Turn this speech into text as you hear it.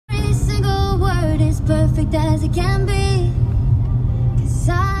as perfect as it can be, 'cause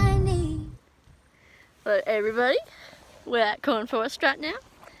I need... Hello everybody, we're at Corn Forest right now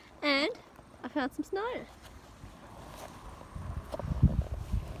and I found some snow.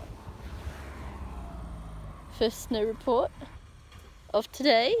 First snow report of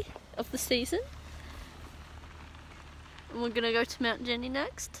today, of the season. And we're gonna go to Mount Ginini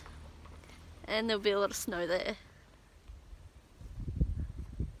next and there'll be a lot of snow there.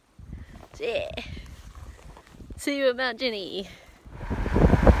 So yeah, see you at Mount Ginini.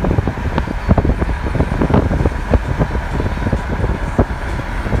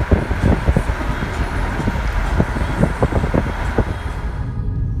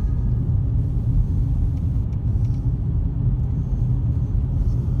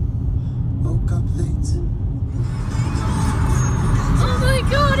 Oh my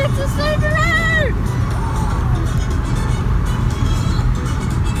god, it's a super road!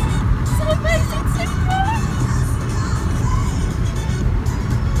 It's an amazing super road!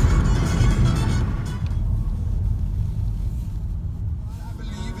 I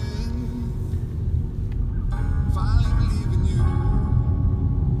believe in, finally believe in you.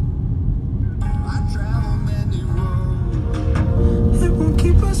 I travel many roads, it won't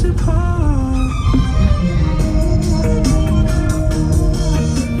keep us apart.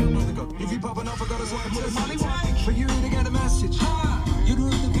 If you popping off, I gotta swipe with a money right for you to get a message. You do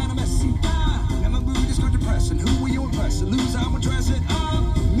the kind of messy. And my mood is good depressing. Who are you impressing? Lose how I'm dressing.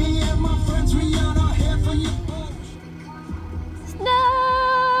 Me and my friends, we are not here for you. Snow!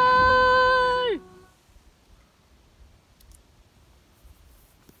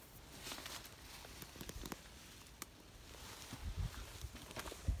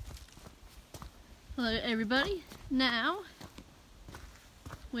 Hello everybody, now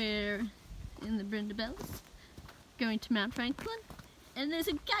we're in the Brindabells going to Mount Franklin and there's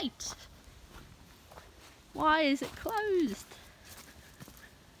a gate. Why is it closed?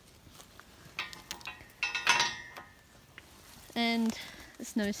 And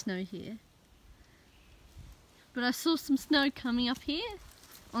there's no snow here. But I saw some snow coming up here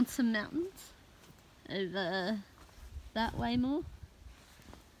on some mountains over that way more.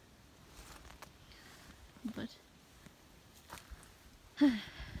 But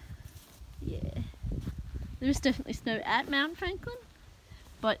yeah, there's definitely snow at Mount Franklin,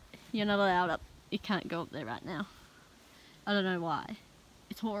 but you're not allowed up. You can't go up there right now. I don't know why.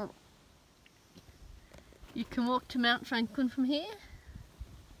 It's horrible. You can walk to Mount Franklin from here,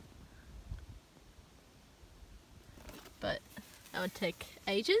 but that would take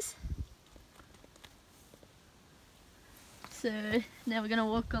ages. So now we're gonna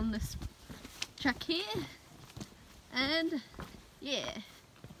walk on this track here, and yeah.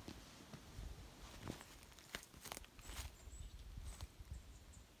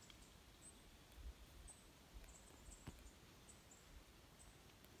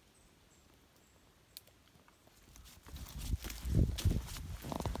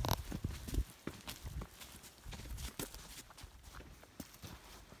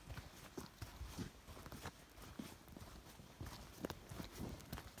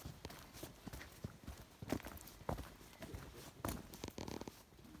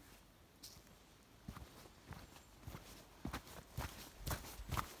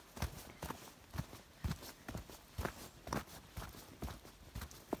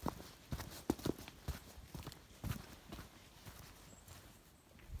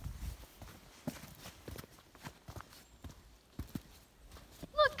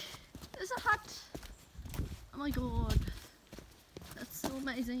 There's a hut! Oh my god, that's so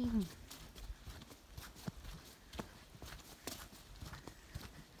amazing.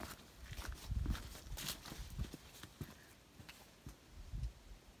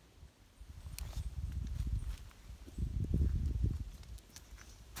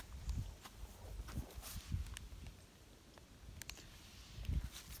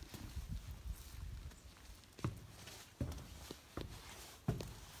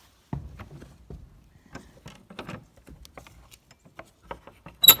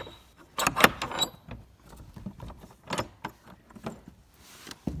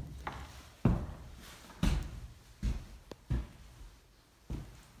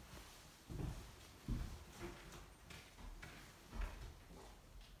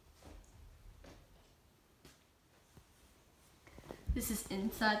 This is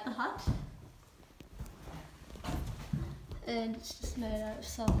inside the hut, and it's just made out of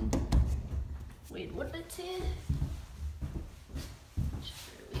some weird wood bits here, which is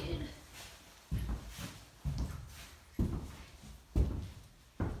very weird.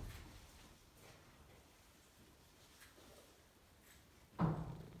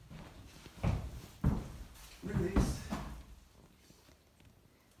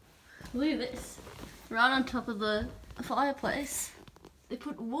 Look at this. Right on top of the fireplace, they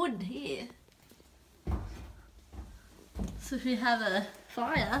put wood here. So if you have a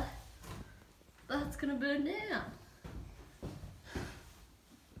fire, that's gonna burn down.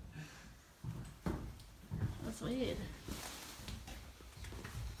 That's weird.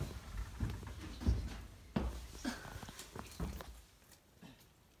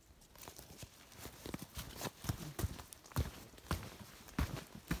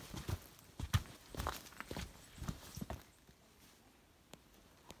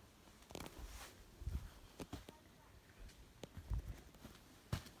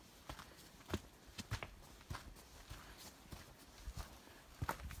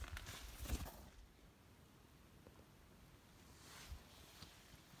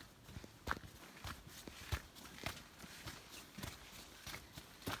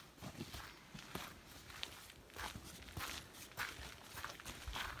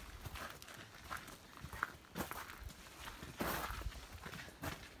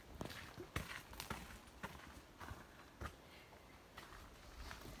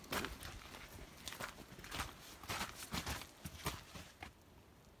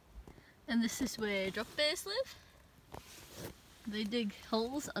 And this is where drop bears live. They dig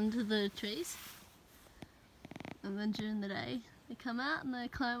holes under the trees, and then during the day they come out and they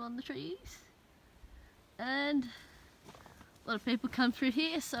climb on the trees. And a lot of people come through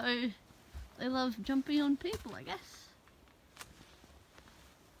here, so they love jumping on people, I guess.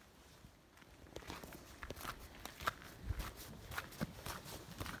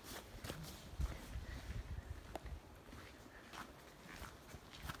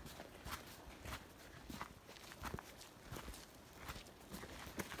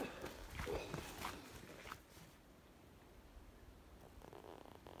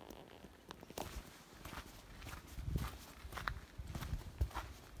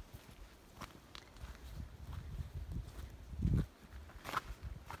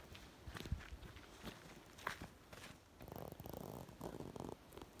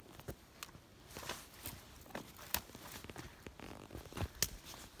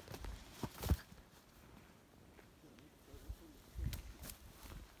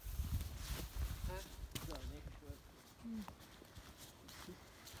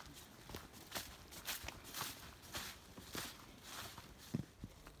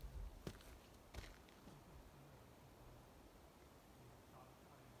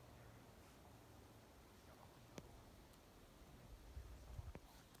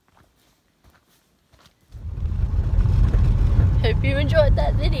 Hope you enjoyed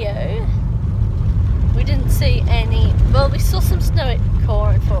that video. We didn't see any, well, we saw some snow at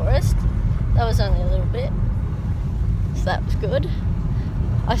Corin Forest. That was only a little bit, so that was good.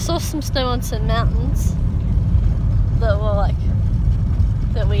 I saw some snow on some mountains that were like,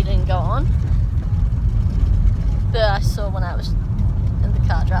 that we didn't go on, that I saw when I was in the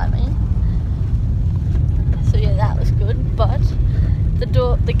car driving. So yeah, that was good, but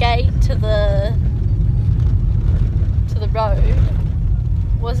the gate to the road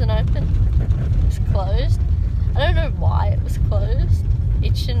wasn't open. It was closed. I don't know why it was closed.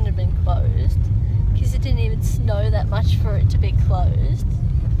 It shouldn't have been closed because it didn't even snow that much for it to be closed.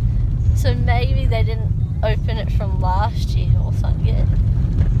 So maybe they didn't open it from last year or something,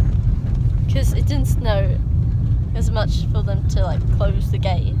 because it didn't snow as much for them to like close the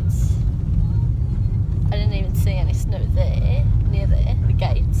gates. I didn't even see any snow there, near there, the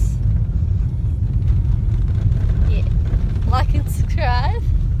gates. Yeah. Like and subscribe.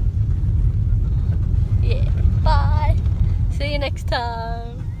 Yeah. Bye. See you next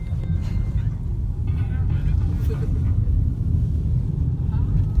time.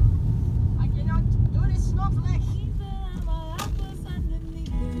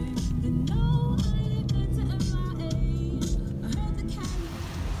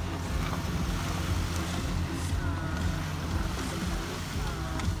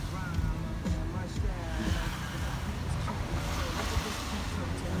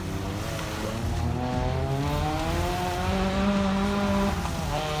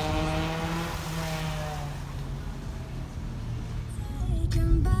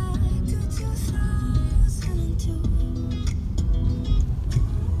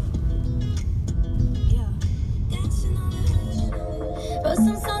 Wrote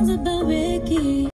some songs about Ricky.